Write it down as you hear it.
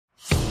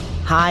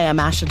Hi, I'm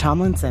Ashley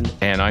Tomlinson.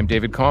 And I'm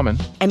David Common.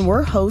 And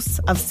we're hosts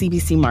of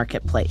CBC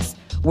Marketplace.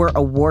 We're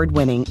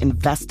award-winning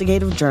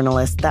investigative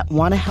journalists that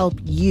want to help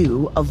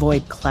you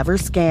avoid clever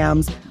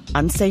scams,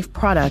 unsafe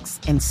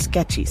products, and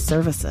sketchy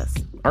services.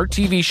 Our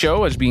TV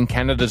show has been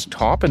Canada's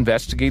top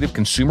investigative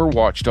consumer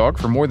watchdog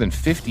for more than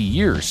 50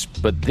 years,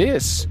 but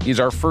this is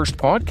our first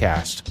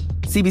podcast.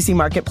 CBC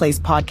Marketplace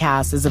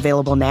podcast is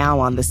available now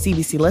on the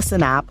CBC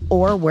Listen app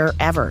or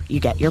wherever you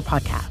get your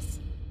podcasts.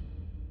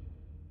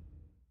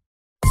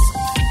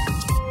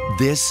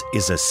 This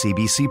is a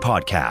CBC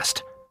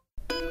podcast.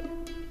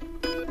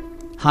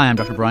 Hi, I'm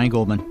Dr. Brian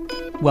Goldman.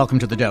 Welcome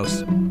to The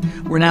Dose.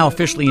 We're now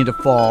officially into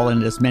fall,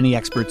 and as many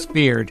experts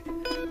feared,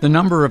 the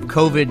number of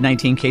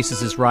COVID-19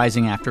 cases is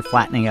rising after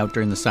flattening out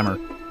during the summer.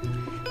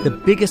 The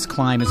biggest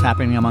climb is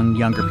happening among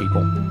younger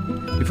people.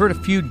 We've heard a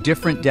few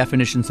different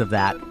definitions of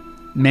that.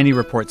 Many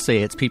reports say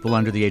it's people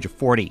under the age of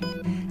 40.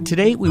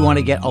 Today, we want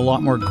to get a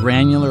lot more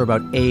granular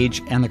about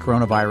age and the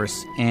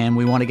coronavirus, and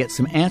we want to get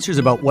some answers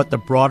about what the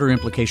broader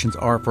implications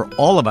are for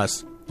all of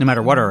us, no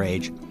matter what our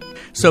age.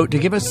 So to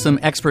give us some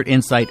expert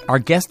insight, our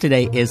guest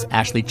today is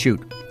Ashleigh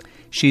Tuite.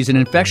 She's an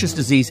infectious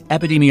disease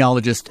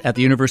epidemiologist at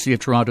the University of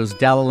Toronto's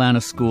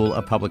Dalla School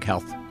of Public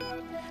Health.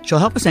 She'll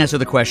help us answer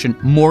the question,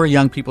 more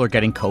young people are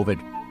getting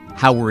COVID.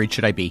 How worried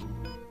should I be?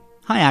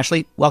 Hi,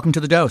 Ashleigh. Welcome to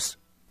The Dose.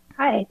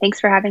 Hi. Thanks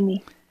for having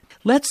me.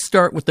 Let's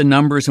start with the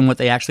numbers and what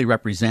they actually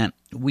represent.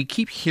 We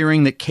keep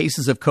hearing that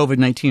cases of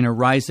COVID-19 are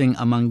rising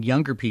among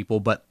younger people,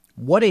 but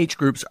what age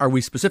groups are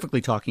we specifically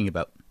talking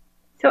about?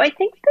 So I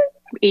think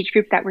the age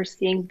group that we're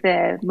seeing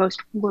the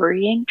most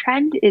worrying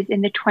trend is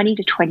in the 20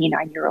 to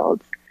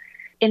 29-year-olds.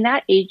 In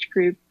that age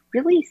group,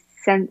 really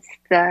since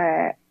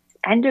the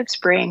end of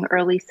spring,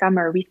 early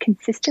summer, we've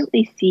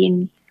consistently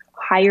seen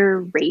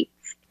higher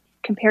rates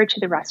compared to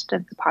the rest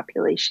of the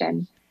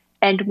population.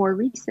 And more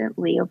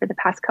recently, over the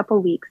past couple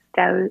of weeks,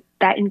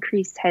 that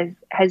increase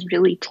has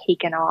really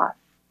taken off.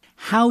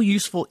 How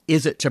useful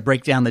is it to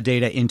break down the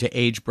data into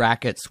age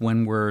brackets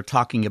when we're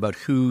talking about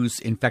who's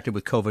infected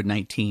with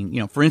COVID-19? You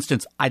know, for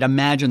instance, I'd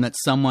imagine that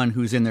someone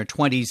who's in their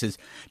 20s is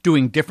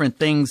doing different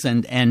things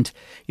and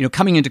you know,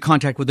 coming into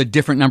contact with a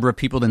different number of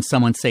people than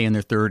someone, say, in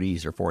their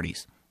 30s or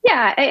 40s.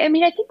 Yeah, I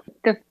mean, I think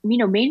the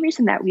main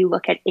reason that we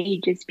look at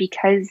age is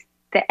because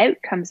the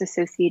outcomes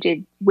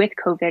associated with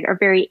COVID are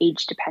very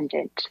age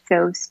dependent.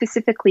 So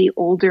specifically,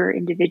 older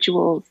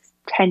individuals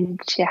tend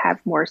to have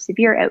more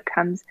severe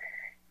outcomes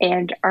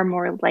and are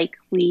more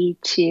likely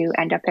to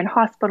end up in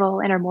hospital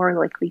and are more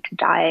likely to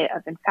die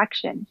of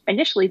infection.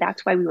 Initially,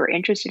 that's why we were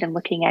interested in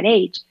looking at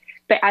age.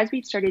 But as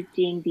we've started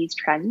seeing these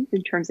trends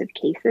in terms of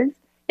cases,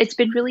 it's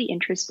been really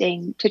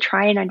interesting to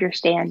try and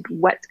understand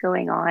what's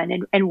going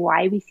on and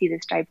why we see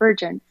this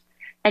divergence.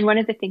 And one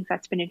of the things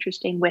that's been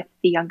interesting with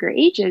the younger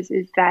ages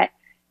is that,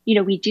 you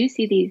know, we do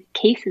see these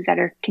cases that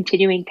are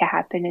continuing to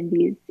happen in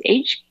these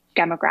age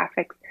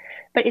demographics,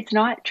 but it's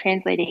not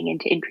translating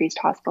into increased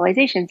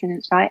hospitalizations and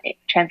it's not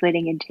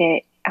translating into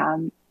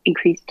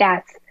increased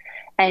deaths.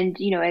 And,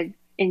 you know, as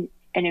an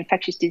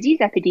infectious disease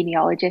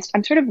epidemiologist,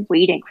 I'm sort of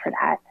waiting for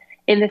that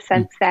in the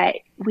sense that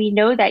we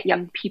know that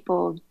young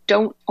people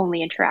don't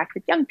only interact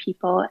with young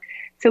people.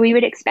 So we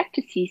would expect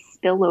to see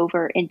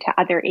spillover into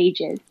other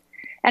ages.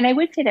 And I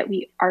would say that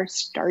we are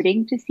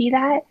starting to see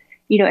that.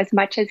 You know, as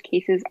much as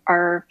cases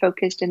are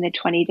focused in the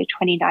 20 to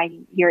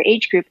 29 year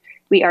age group,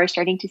 we are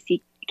starting to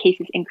see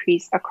cases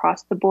increase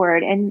across the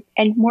board and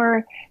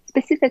more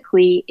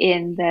specifically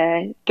in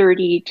the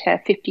 30 to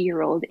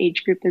 50-year-old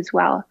age group as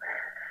well.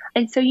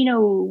 And so, you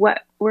know,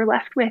 what we're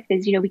left with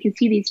is, you know, we can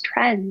see these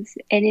trends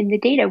and in the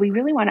data, we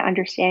really want to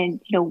understand,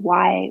 you know,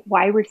 why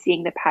we're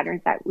seeing the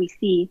patterns that we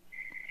see.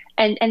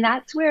 And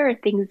that's where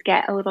things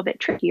get a little bit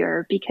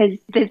trickier because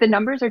the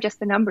numbers are just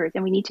the numbers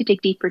and we need to dig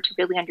deeper to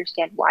really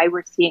understand why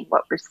we're seeing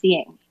what we're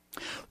seeing.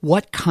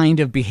 What kind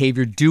of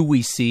behavior do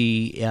we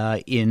see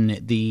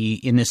in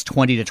this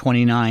 20 to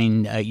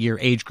 29 year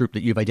age group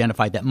that you've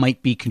identified that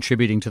might be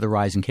contributing to the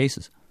rise in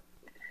cases?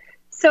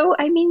 So,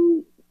 I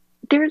mean,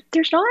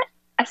 there's not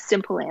a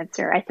simple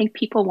answer. I think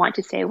people want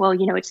to say, well,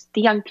 you know, it's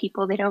the young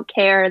people, they don't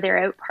care, they're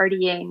out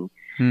partying.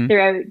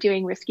 They're out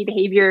doing risky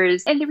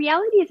behaviors. And the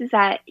reality is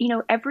that, you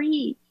know,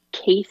 every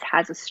case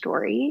has a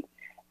story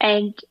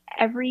and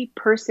every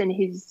person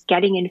who's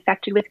getting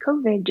infected with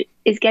COVID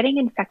is getting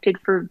infected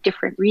for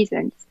different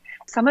reasons.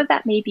 Some of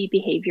that may be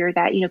behavior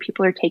that, you know,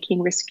 people are taking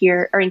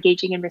riskier or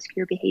engaging in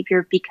riskier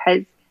behavior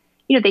because,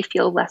 you know, they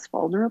feel less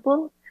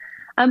vulnerable.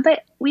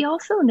 But we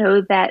also know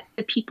that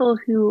the people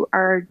who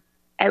are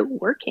out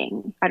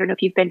working, I don't know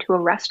if you've been to a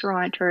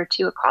restaurant or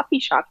to a coffee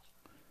shop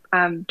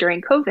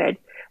during COVID,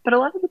 but a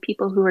lot of the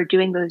people who are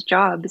doing those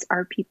jobs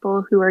are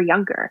people who are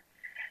younger.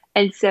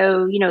 And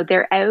so, you know,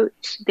 they're out,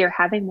 they're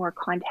having more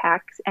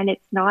contacts, and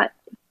it's not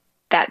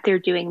that they're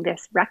doing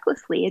this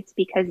recklessly, it's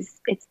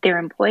because it's their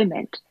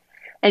employment.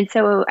 And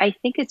so I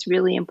think it's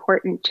really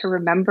important to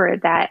remember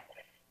that,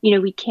 you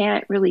know, we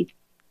can't really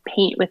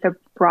paint with a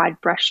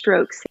broad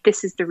brushstrokes.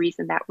 This is the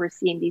reason that we're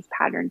seeing these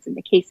patterns in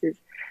the cases.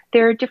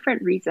 There are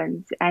different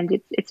reasons,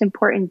 and it's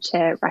important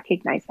to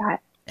recognize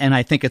that. And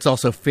I think it's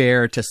also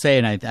fair to say,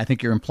 and I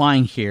think you're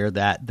implying here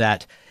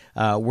that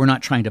we're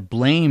not trying to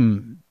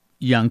blame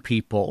young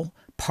people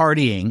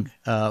partying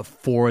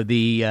for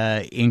the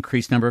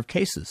increased number of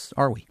cases,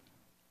 are we?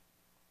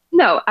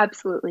 No,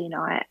 absolutely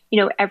not.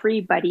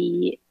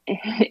 Everybody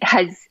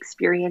has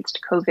experienced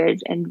COVID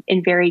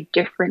in very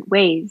different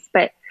ways,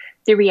 but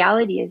the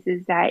reality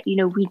is that,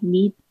 we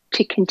need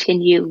to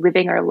continue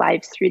living our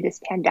lives through this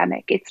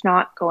pandemic. It's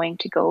not going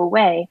to go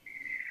away.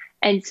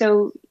 And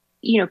so,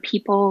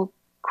 people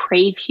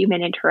crave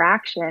human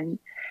interaction.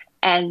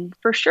 And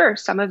for sure,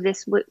 some of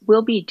this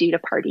will be due to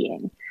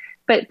partying.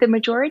 But the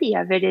majority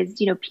of it is,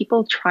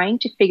 people trying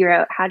to figure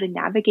out how to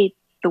navigate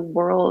the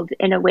world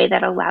in a way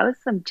that allows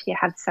them to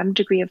have some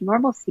degree of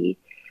normalcy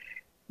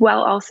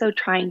while also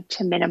trying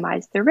to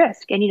minimize the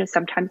risk. And,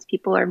 sometimes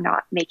people are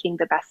not making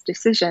the best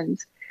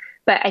decisions.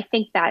 But I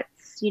think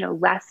that's,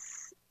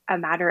 less a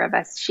matter of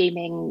us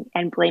shaming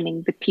and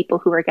blaming the people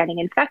who are getting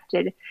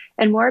infected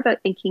and more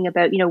about thinking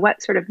about,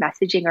 what sort of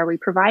messaging are we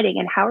providing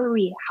and how are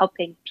we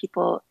helping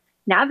people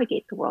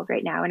navigate the world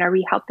right now? And are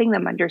we helping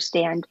them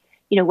understand,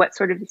 what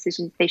sort of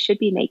decisions they should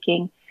be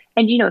making?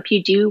 And, if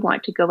you do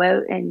want to go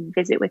out and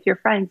visit with your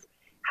friends,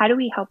 how do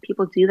we help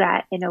people do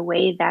that in a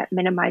way that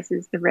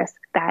minimizes the risk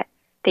that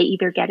they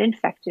either get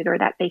infected or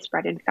that they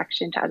spread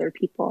infection to other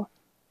people?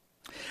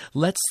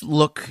 Let's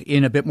look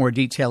in a bit more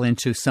detail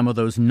into some of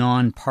those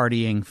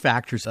non-partying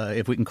factors,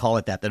 if we can call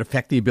it that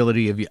affect the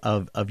ability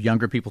of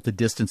younger people to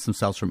distance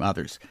themselves from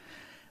others.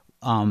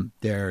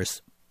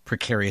 There's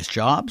precarious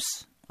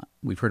jobs.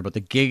 We've heard about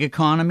the gig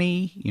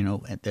economy,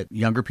 that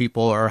younger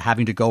people are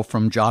having to go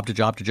from job to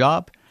job to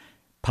job.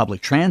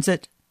 Public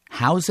transit,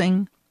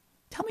 housing.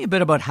 Tell me a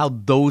bit about how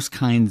those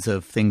kinds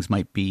of things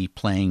might be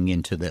playing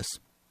into this.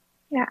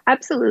 Yeah,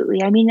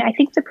 absolutely. I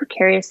think the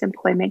precarious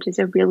employment is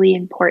a really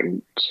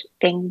important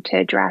thing to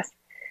address.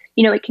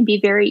 It can be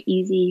very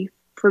easy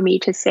for me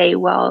to say,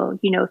 well,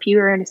 if you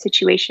are in a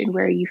situation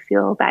where you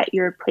feel that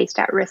you're placed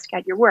at risk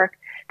at your work,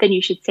 then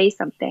you should say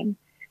something.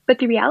 But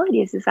the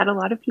reality is that a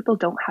lot of people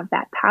don't have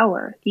that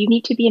power. You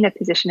need to be in a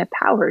position of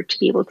power to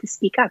be able to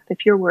speak up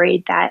if you're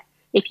worried that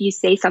if you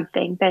say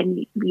something,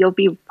 then you'll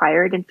be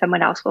fired and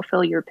someone else will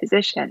fill your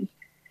position.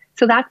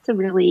 So that's a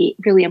really,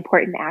 really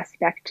important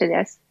aspect to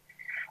this.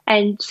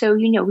 And so,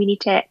 we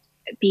need to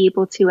be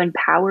able to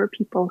empower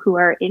people who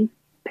are in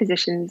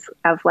positions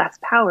of less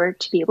power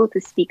to be able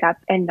to speak up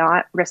and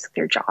not risk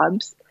their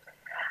jobs.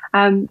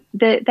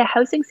 The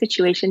housing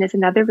situation is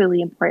another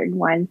really important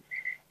one.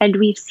 And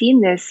we've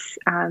seen this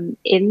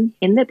in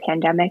the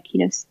pandemic,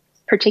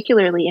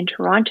 particularly in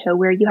Toronto,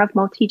 where you have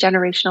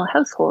multi-generational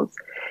households.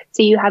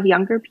 So you have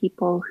younger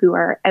people who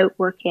are out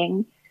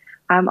working,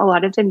 a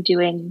lot of them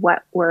doing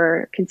what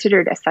were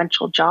considered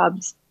essential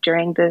jobs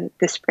during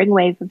the spring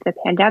wave of the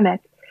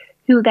pandemic,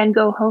 who then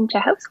go home to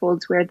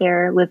households where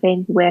they're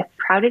living with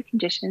crowded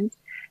conditions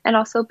and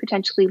also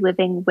potentially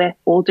living with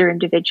older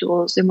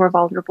individuals and more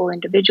vulnerable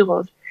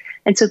individuals.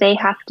 And so they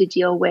have to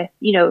deal with,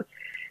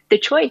 the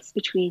choice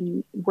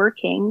between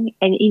working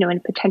and, in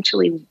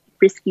potentially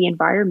risky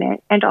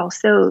environment and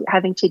also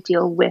having to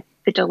deal with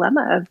the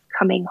dilemma of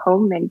coming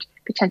home and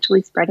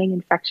potentially spreading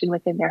infection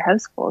within their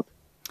household.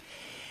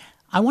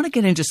 I want to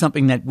get into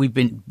something that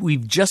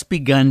we've just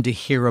begun to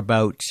hear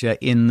about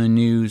in the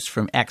news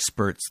from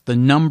experts, the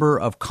number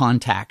of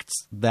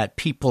contacts that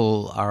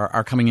people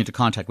are coming into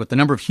contact with, the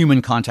number of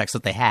human contacts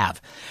that they have.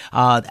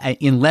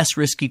 In less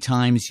risky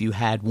times, you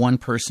had one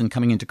person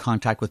coming into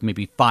contact with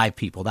maybe 5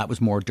 people. That was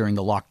more during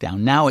the lockdown.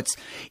 Now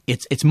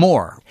it's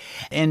more.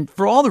 And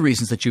for all the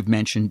reasons that you've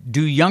mentioned,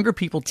 do younger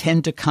people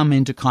tend to come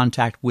into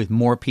contact with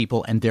more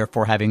people and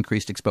therefore have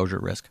increased exposure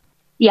risk?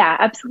 Yeah,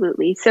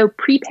 absolutely. So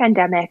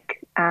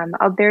pre-pandemic,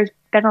 there's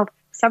been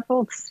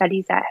several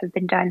studies that have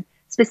been done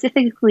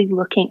specifically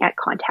looking at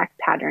contact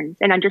patterns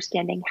and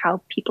understanding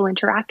how people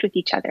interact with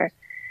each other.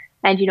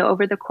 And,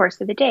 over the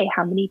course of the day,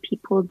 how many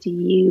people do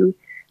you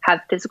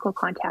have physical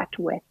contact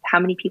with?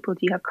 How many people do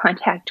you have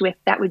contact with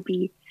that would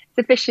be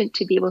sufficient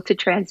to be able to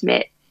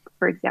transmit,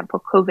 for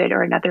example, COVID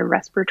or another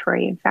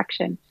respiratory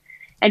infection?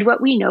 And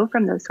what we know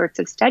from those sorts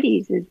of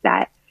studies is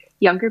that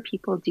younger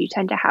people do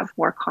tend to have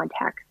more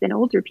contacts than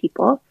older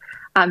people.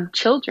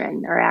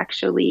 Children are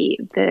actually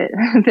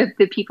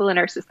the people in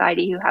our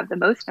society who have the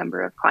most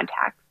number of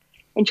contacts.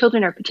 And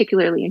children are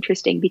particularly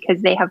interesting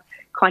because they have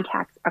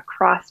contacts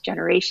across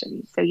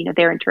generations. So,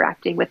 they're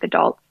interacting with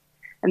adults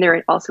and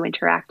they're also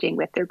interacting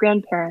with their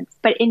grandparents.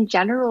 But in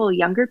general,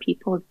 younger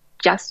people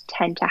just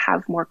tend to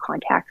have more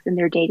contacts in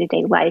their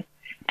day-to-day life.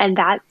 And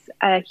that's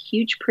a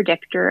huge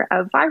predictor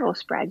of viral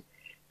spread.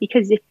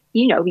 Because if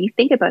you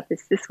think about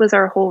this was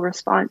our whole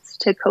response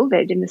to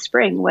COVID in the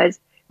spring was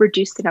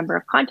reduce the number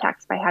of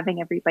contacts by having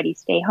everybody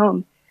stay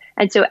home.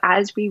 And so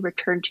as we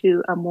return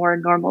to a more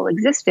normal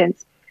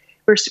existence,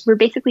 we're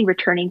basically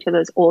returning to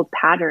those old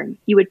patterns.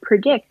 You would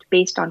predict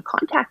based on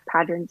contact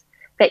patterns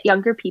that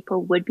younger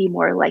people would be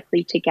more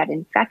likely to get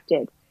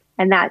infected.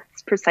 And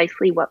that's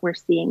precisely what we're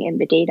seeing in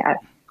the data.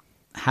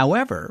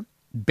 However,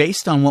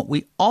 based on what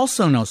we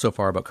also know so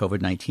far about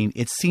COVID-19,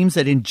 it seems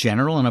that in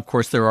general, and of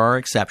course there are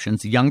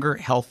exceptions, younger,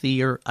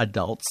 healthier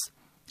adults,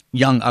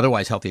 young,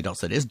 otherwise healthy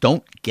adults that is,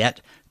 don't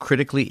get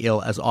critically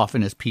ill as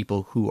often as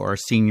people who are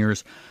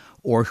seniors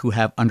or who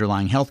have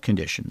underlying health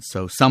conditions.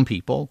 So some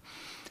people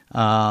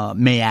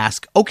may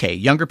ask, okay,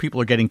 younger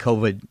people are getting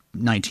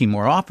COVID-19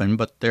 more often,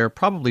 but they're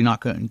probably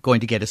not going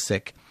to get as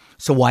sick.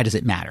 So why does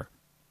it matter?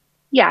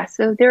 Yeah,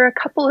 so there are a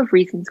couple of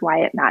reasons why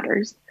it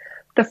matters.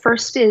 The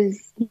first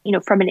is,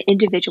 from an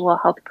individual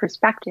health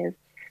perspective,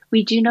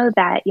 we do know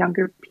that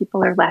younger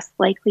people are less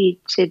likely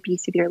to be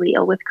severely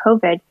ill with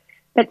COVID,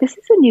 but this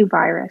is a new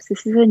virus.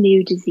 This is a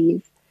new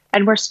disease,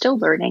 and we're still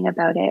learning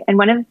about it. And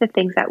one of the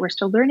things that we're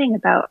still learning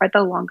about are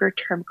the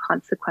longer-term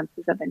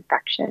consequences of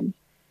infection.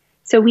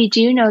 So we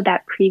do know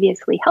that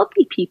previously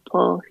healthy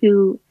people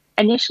who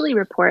initially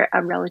report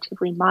a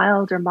relatively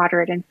mild or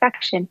moderate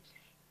infection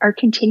are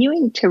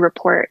continuing to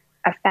report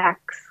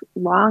effects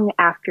long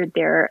after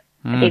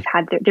they've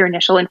had their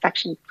initial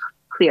infection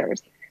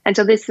clears. And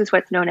so this is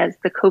what's known as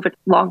the COVID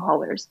long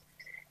haulers.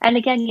 And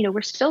again,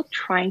 we're still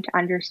trying to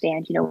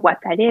understand, what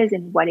that is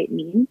and what it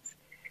means.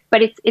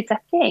 But it's a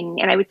thing.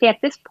 And I would say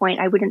at this point,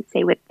 I wouldn't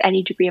say with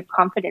any degree of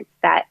confidence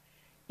that,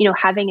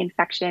 having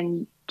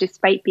infection,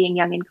 despite being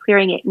young and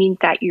clearing it, means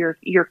that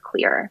you're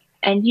clear.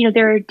 And,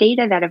 there are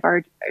data that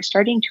are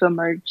starting to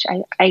emerge.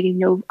 I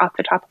know off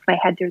the top of my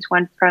head, there's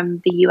one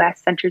from the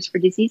U.S. Centers for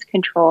Disease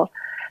Control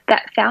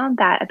that found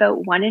that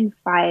about 1 in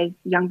 5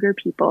 younger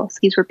people, so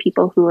these were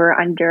people who were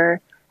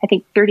under, I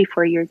think,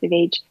 34 years of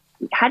age,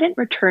 hadn't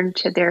returned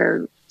to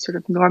their sort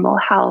of normal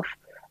health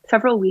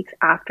several weeks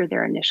after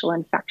their initial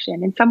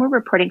infection. And some were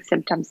reporting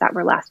symptoms that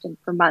were lasting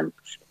for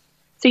months.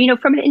 So,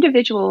 from an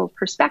individual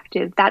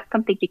perspective, that's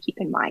something to keep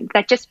in mind,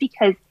 that just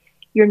because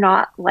you're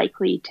not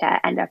likely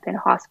to end up in a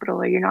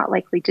hospital or you're not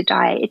likely to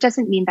die, it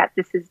doesn't mean that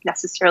this is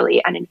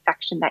necessarily an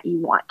infection that you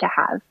want to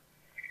have.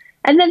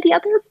 And then the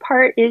other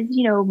part is,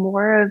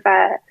 more of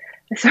a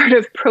sort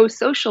of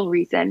pro-social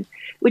reason,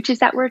 which is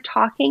that we're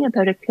talking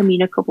about a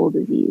communicable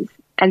disease.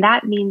 And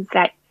that means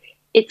that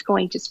it's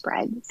going to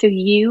spread. So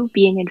you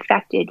being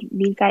infected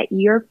means that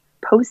you're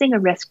posing a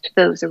risk to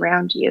those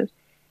around you.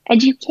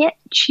 And you can't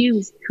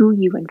choose who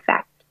you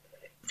infect.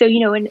 So,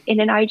 in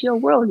an ideal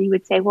world, you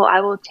would say, well, I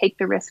will take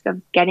the risk of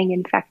getting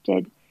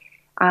infected.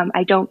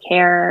 I don't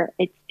care.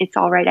 It's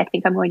all right. I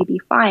think I'm going to be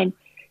fine.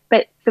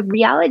 But the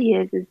reality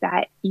is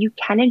that you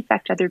can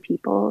infect other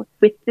people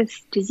with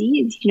this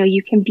disease.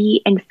 You can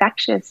be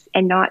infectious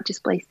and not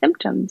display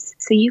symptoms.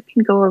 So you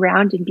can go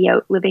around and be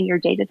out living your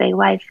day-to-day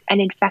life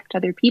and infect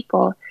other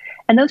people.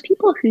 And those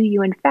people who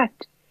you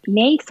infect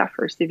may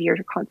suffer severe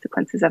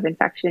consequences of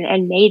infection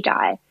and may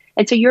die.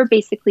 And so you're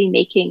basically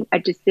making a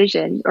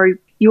decision, or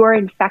your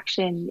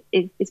infection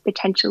is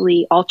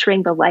potentially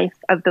altering the life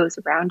of those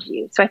around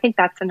you. So I think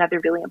that's another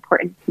really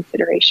important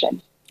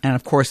consideration. And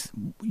of course,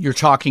 you're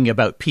talking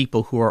about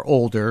people who are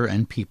older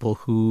and people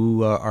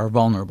who are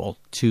vulnerable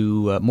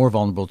to more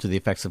vulnerable to the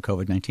effects of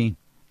COVID-19.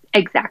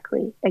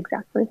 Exactly.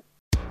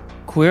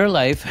 Queer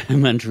life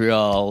in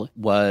Montreal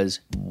was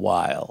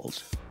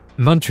wild.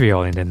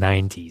 Montreal in the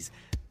 90s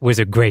was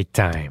a great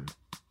time,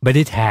 but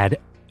it had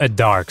a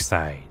dark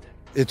side.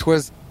 It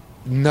was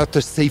not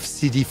a safe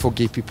city for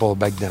gay people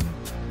back then.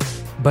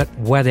 But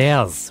what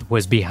else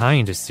was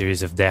behind a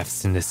series of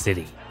deaths in the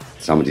city?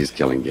 Somebody's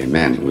killing gay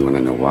men. We want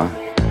to know why.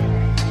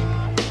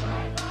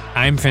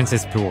 I'm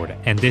Francis Plourde,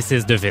 and this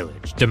is The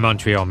Village, The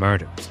Montreal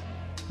Murders.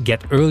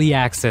 Get early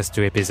access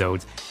to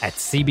episodes at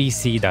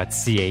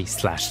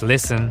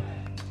cbc.ca/listen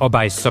or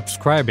by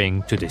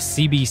subscribing to the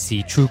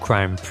CBC True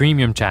Crime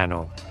Premium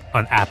channel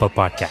on Apple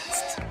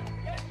Podcasts.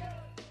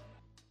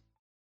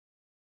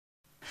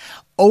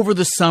 Over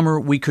the summer,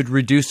 we could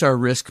reduce our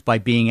risk by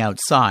being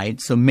outside,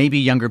 so maybe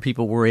younger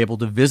people were able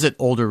to visit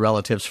older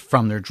relatives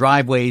from their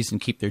driveways and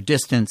keep their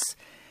distance.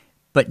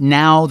 But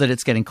now that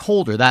it's getting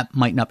colder, that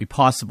might not be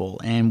possible,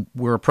 and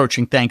we're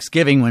approaching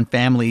Thanksgiving when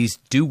families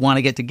do want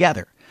to get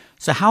together.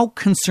 So how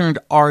concerned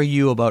are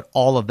you about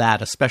all of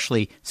that,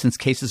 especially since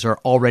cases are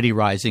already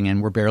rising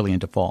and we're barely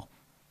into fall?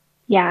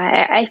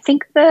 Yeah, I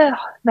think the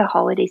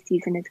holiday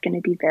season is going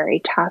to be very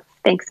tough.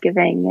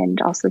 Thanksgiving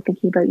and also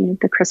thinking about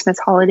the Christmas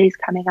holidays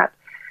coming up.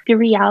 The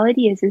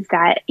reality is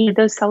that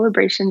those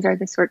celebrations are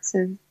the sorts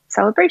of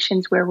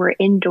celebrations where we're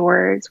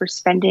indoors, we're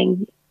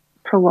spending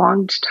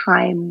prolonged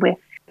time with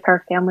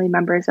our family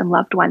members and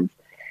loved ones.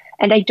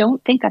 And I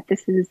don't think that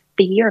this is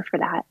the year for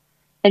that.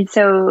 And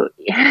so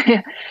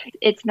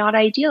it's not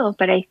ideal,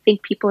 but I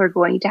think people are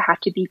going to have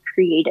to be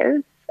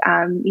creative,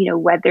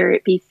 whether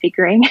it be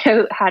figuring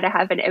out how to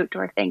have an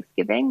outdoor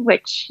Thanksgiving,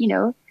 which,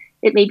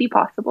 it may be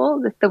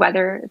possible if the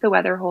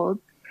weather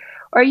holds,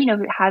 or,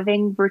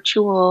 having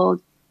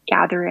virtual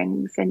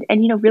gatherings and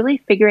really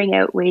figuring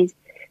out ways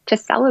to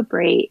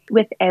celebrate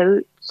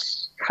without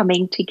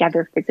coming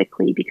together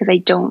physically, because I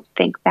don't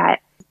think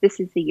that this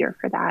is the year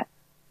for that.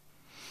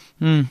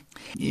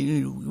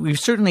 We've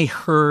certainly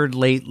heard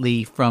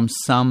lately from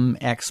some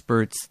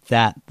experts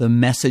that the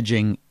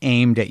messaging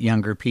aimed at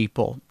younger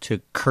people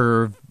to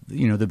curb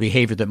the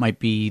behavior that might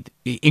be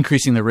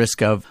increasing the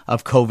risk of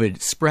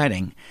COVID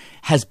spreading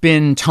has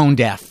been tone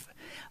deaf.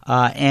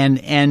 And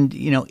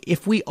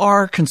if we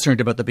are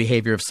concerned about the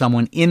behavior of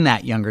someone in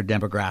that younger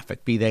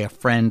demographic, be they a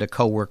friend, a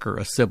coworker,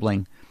 a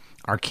sibling,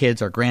 our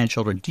kids, our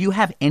grandchildren, do you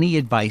have any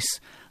advice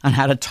on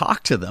how to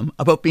talk to them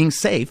about being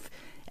safe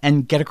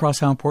and get across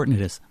how important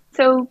it is?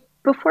 So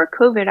before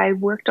COVID, I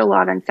worked a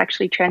lot on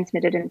sexually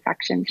transmitted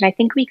infections, and I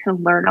think we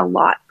can learn a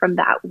lot from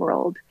that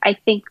world. I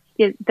think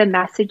the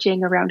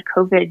messaging around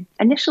COVID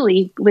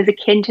initially was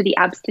akin to the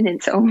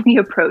abstinence-only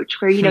approach,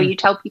 where, you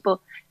tell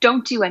people,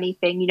 don't do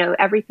anything,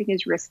 everything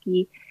is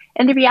risky.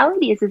 And the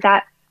reality is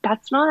that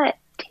that's not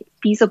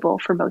feasible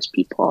for most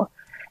people.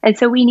 And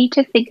so we need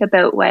to think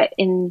about what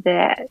in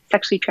the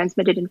sexually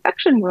transmitted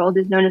infection world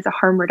is known as a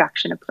harm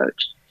reduction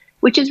approach,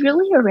 which is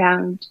really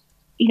around,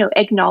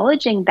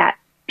 acknowledging that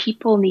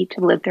people need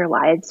to live their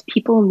lives,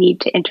 people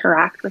need to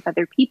interact with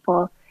other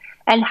people.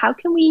 And how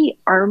can we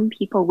arm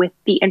people with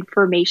the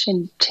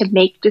information to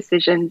make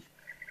decisions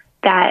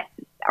that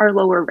are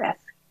lower risk?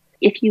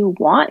 If you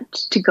want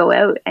to go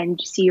out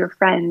and see your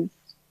friends,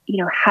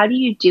 how do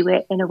you do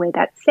it in a way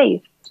that's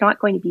safe? It's not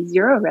going to be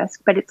zero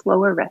risk, but it's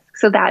lower risk.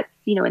 So that,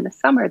 in the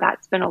summer,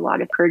 that's been a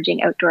lot of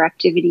purging outdoor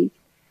activities.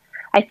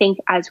 I think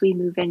as we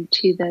move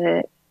into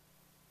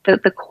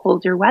the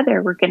colder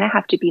weather, we're going to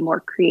have to be more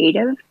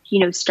creative,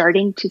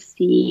 starting to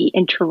see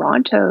in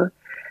Toronto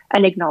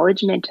an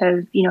acknowledgement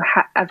of,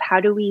 of how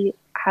do we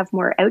have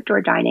more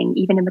outdoor dining,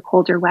 even in the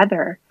colder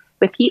weather,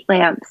 with heat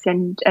lamps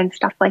and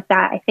stuff like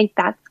that. I think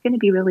that's going to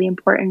be really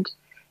important.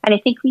 And I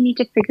think we need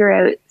to figure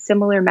out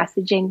similar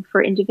messaging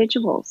for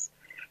individuals.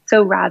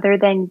 So rather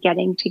than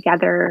getting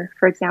together,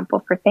 for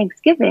example, for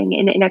Thanksgiving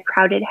in a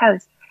crowded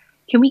house,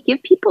 can we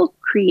give people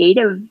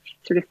creative,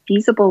 sort of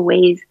feasible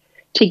ways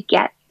to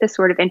get the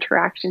sort of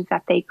interactions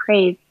that they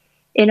crave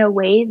in a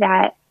way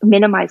that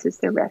minimizes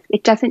the risk?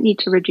 It doesn't need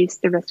to reduce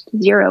the risk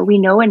to zero. We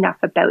know enough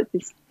about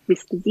this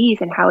disease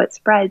and how it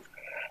spreads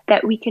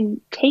that we can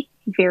take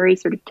very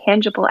sort of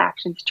tangible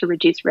actions to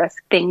reduce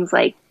risk. Things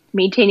like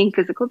maintaining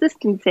physical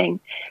distancing,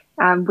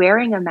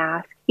 wearing a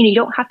mask. You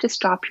don't have to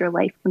stop your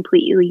life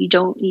completely. You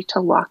don't need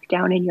to lock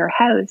down in your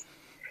house.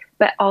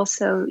 But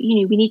also,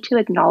 we need to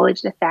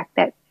acknowledge the fact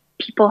that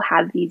people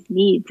have these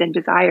needs and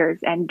desires,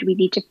 and we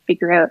need to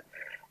figure out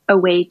a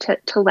way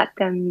to let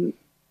them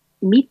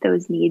meet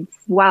those needs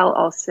while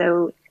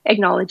also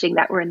acknowledging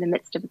that we're in the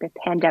midst of a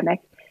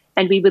pandemic.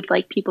 And we would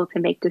like people to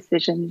make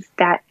decisions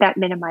that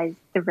minimize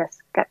the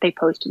risk that they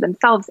pose to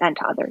themselves and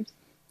to others.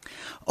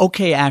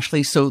 Okay,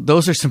 Ashleigh. So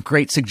those are some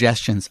great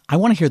suggestions. I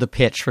want to hear the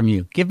pitch from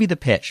you. Give me the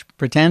pitch.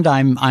 Pretend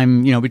I'm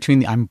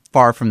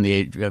far from the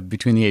age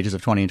between the ages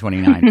of 20 and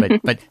 29,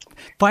 but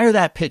fire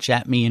that pitch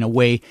at me in a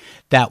way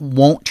that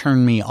won't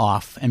turn me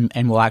off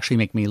and will actually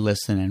make me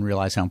listen and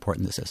realize how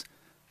important this is.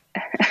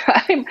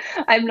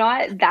 I'm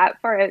not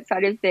that far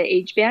outside of the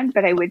age band,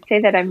 but I would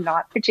say that I'm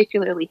not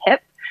particularly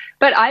hip.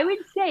 But I would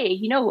say,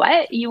 you know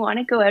what? You want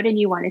to go out and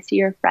you want to see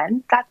your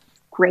friends? That's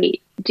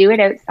great. Do it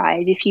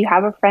outside. If you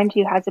have a friend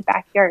who has a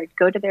backyard,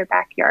 go to their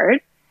backyard.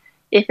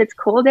 If it's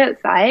cold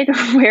outside,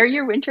 wear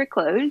your winter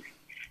clothes.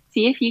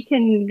 See if you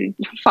can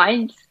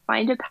find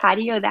a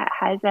patio that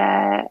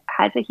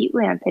has a heat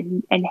lamp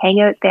and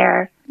hang out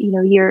there.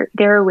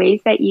 There are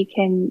ways that you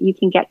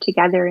can get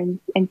together and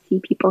see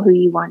people who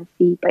you want to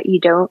see, but you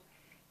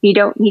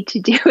don't need to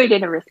do it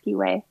in a risky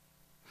way.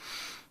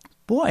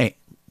 Boy,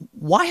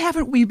 why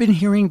haven't we been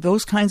hearing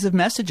those kinds of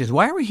messages?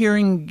 Why are we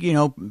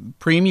hearing,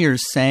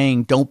 premiers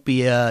saying, don't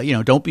be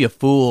a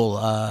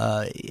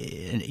fool,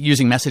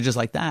 using messages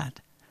like that?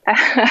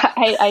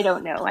 I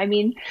don't know. I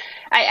mean,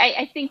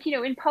 I think,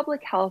 in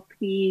public health,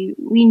 we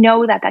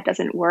know that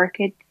doesn't work.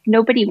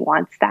 Nobody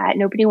wants that.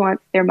 Nobody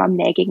wants their mom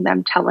nagging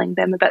them, telling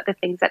them about the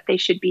things that they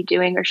should be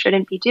doing or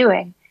shouldn't be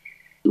doing.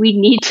 We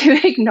need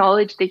to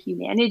acknowledge the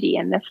humanity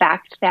and the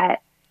fact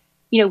that,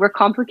 we're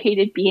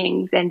complicated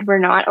beings and we're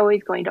not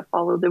always going to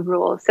follow the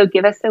rules. So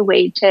give us a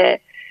way to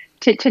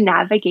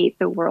navigate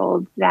the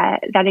world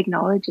that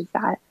acknowledges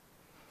that.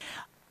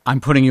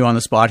 I'm putting you on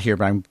the spot here,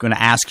 but I'm going to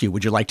ask you,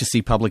 would you like to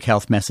see public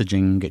health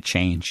messaging get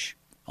change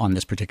on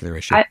this particular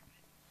issue?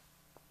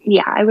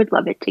 I would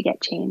love it to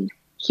get changed.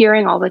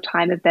 Hearing all the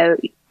time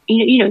about,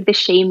 the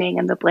shaming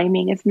and the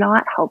blaming is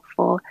not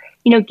helpful.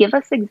 Give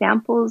us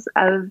examples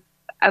of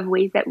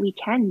ways that we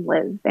can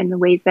live and the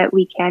ways that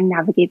we can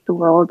navigate the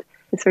world.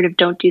 The sort of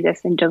don't do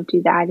this and don't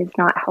do that is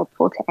not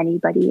helpful to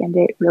anybody, and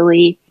it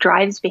really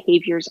drives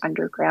behaviors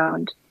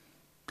underground.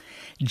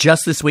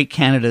 Just this week,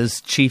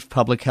 Canada's Chief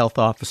Public Health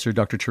Officer,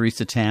 Dr.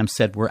 Theresa Tam,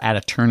 said we're at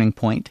a turning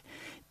point.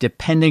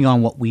 Depending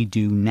on what we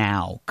do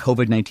now,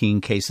 COVID-19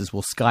 cases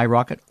will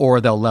skyrocket or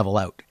they'll level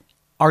out.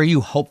 Are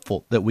you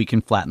hopeful that we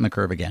can flatten the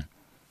curve again?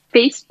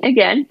 Based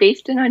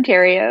in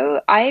Ontario,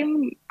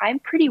 I'm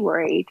pretty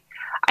worried.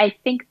 I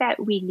think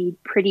that we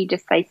need pretty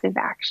decisive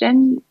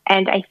action,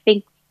 and I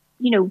think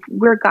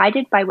we're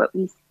guided by what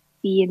we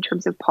see in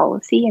terms of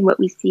policy and what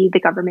we see the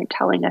government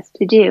telling us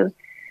to do.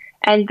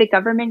 And the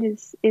government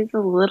is a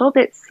little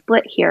bit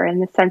split here in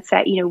the sense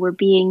that, we're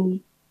being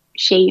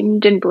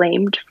shamed and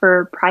blamed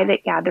for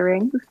private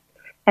gatherings,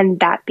 and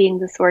that being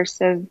the source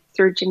of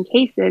surge in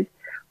cases,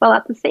 while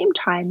at the same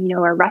time,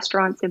 our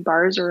restaurants and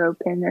bars are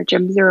open, our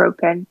gyms are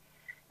open.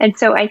 And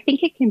so I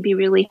think it can be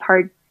really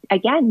hard,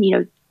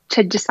 again,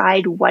 to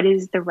decide what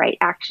is the right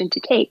action to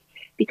take,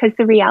 because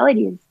the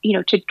reality is,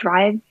 to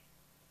drive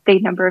the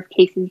number of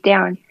cases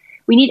down,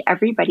 we need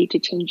everybody to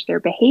change their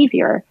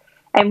behavior,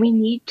 and we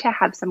need to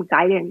have some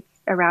guidance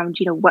around,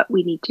 what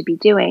we need to be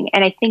doing.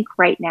 And I think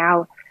right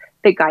now,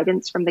 the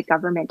guidance from the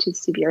government is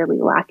severely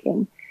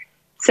lacking.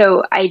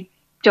 So I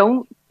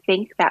don't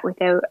think that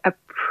without a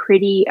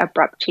pretty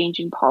abrupt change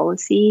in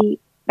policy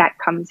that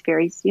comes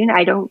very soon,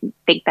 I don't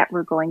think that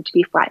we're going to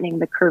be flattening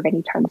the curve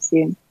anytime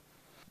soon.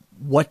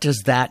 What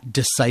does that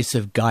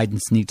decisive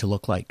guidance need to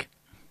look like?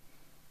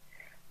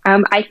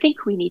 I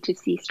think we need to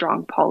see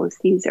strong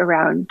policies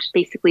around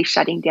basically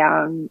shutting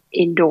down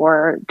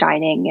indoor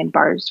dining and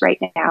bars right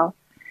now.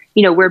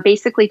 We're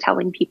basically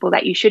telling people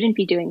that you shouldn't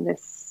be doing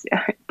this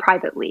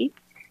privately,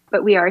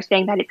 but we are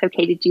saying that it's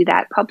okay to do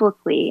that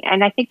publicly.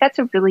 And I think that's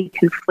a really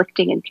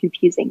conflicting and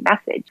confusing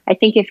message. I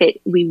think if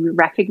we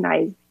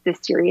recognize the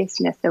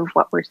seriousness of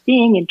what we're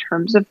seeing in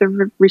terms of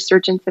the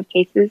resurgence of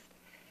cases,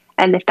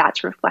 and if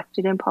that's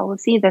reflected in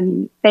policy,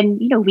 then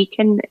we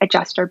can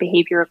adjust our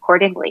behavior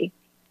accordingly.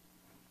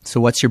 So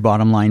what's your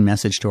bottom line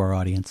message to our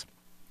audience?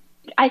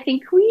 I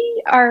think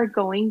we are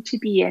going to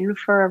be in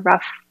for a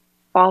rough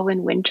fall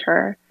and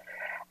winter.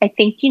 I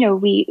think,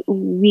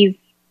 we've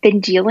been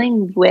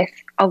dealing with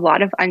a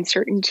lot of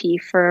uncertainty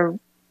for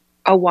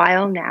a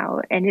while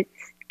now, and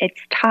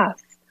it's tough.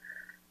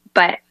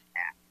 But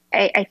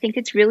I think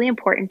it's really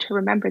important to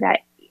remember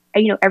that,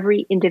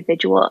 every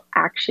individual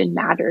action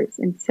matters.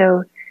 And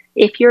so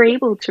if you're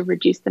able to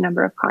reduce the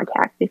number of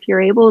contacts, if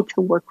you're able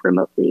to work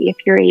remotely, if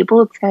you're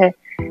able to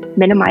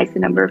minimize the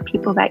number of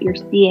people that you're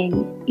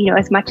seeing,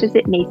 as much as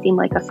it may seem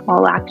like a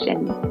small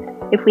action,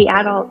 if we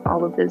add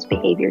all of those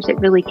behaviors, it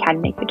really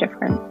can make a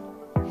difference.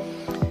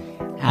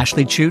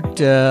 Ashleigh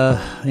Tuite,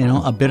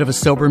 a bit of a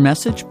sober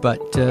message,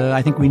 but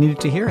I think we needed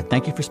to hear it.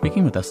 Thank you for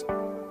speaking with us.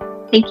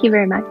 Thank you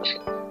very much.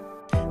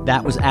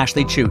 That was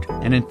Ashleigh Tuite,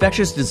 an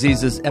infectious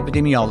diseases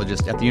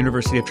epidemiologist at the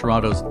University of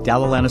Toronto's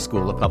Dalla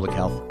School of Public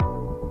Health.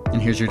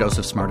 And here's your dose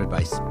of smart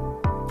advice.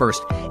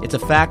 First, it's a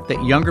fact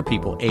that younger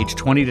people aged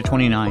 20 to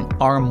 29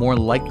 are more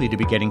likely to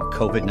be getting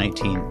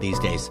COVID-19 these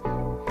days.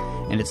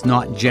 And it's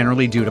not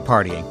generally due to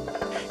partying.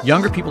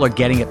 Younger people are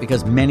getting it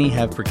because many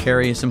have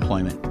precarious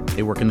employment.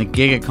 They work in the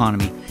gig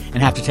economy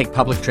and have to take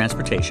public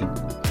transportation.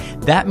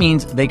 That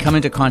means they come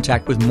into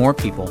contact with more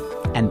people,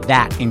 and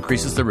that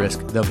increases the risk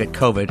they'll get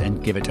COVID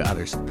and give it to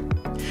others.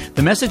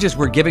 The messages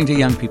we're giving to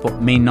young people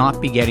may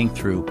not be getting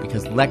through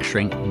because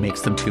lecturing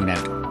makes them tune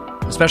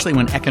out, especially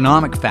when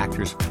economic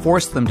factors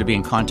force them to be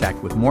in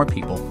contact with more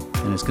people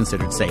than is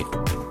considered safe.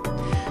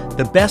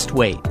 The best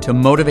way to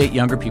motivate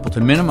younger people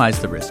to minimize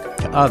the risk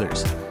to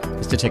others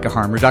is to take a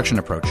harm reduction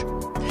approach.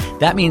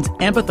 That means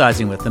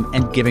empathizing with them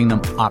and giving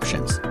them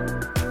options.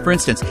 For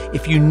instance,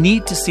 if you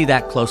need to see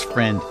that close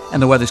friend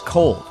and the weather's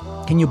cold,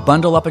 can you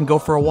bundle up and go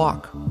for a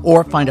walk?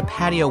 Or find a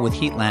patio with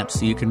heat lamps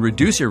so you can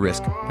reduce your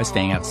risk by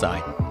staying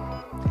outside?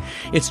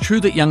 It's true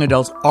that young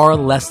adults are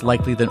less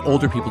likely than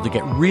older people to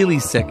get really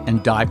sick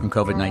and die from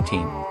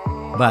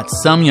COVID-19. But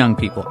some young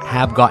people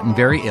have gotten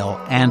very ill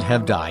and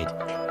have died.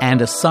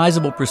 And a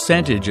sizable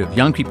percentage of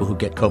young people who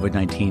get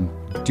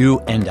COVID-19 do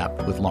end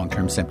up with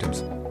long-term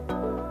symptoms.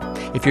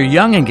 If you're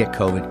young and get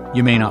COVID,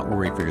 you may not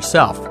worry for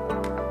yourself.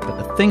 But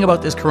the thing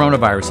about this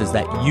coronavirus is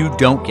that you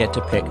don't get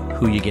to pick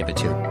who you give it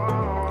to.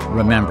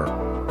 Remember,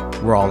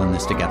 we're all in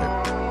this together.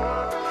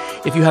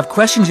 If you have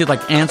questions you'd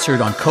like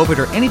answered on COVID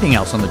or anything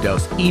else on The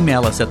Dose,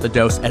 email us at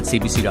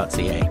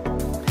thedose@cbc.ca.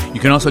 You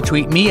can also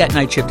tweet me at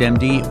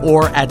NightShiftMD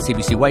or at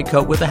CBC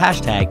Whitecoat with the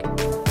hashtag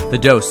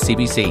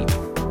TheDoseCBC.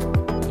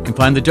 You can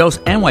find The Dose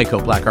and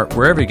Whitecoat Black Art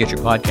wherever you get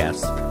your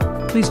podcasts.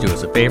 Please do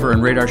us a favor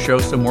and rate our show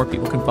so more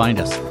people can find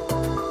us.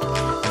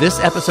 This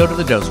episode of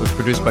The Dose was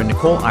produced by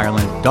Nicole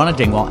Ireland, Donna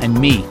Dingwall, and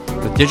me,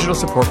 with digital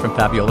support from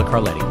Fabiola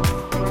Carletti.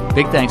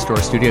 Big thanks to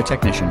our studio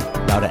technician,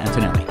 Lauda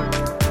Antonelli.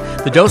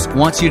 The Dose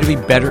wants you to be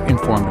better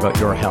informed about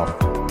your health.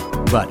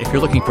 But if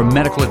you're looking for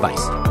medical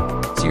advice,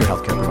 see your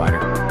healthcare provider.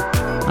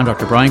 I'm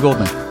Dr. Brian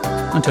Goldman.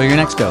 Until your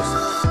next dose.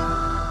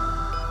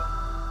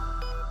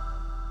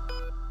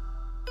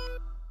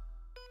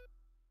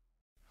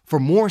 For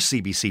more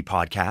CBC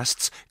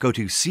podcasts, go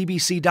to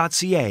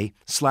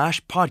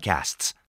cbc.ca/podcasts.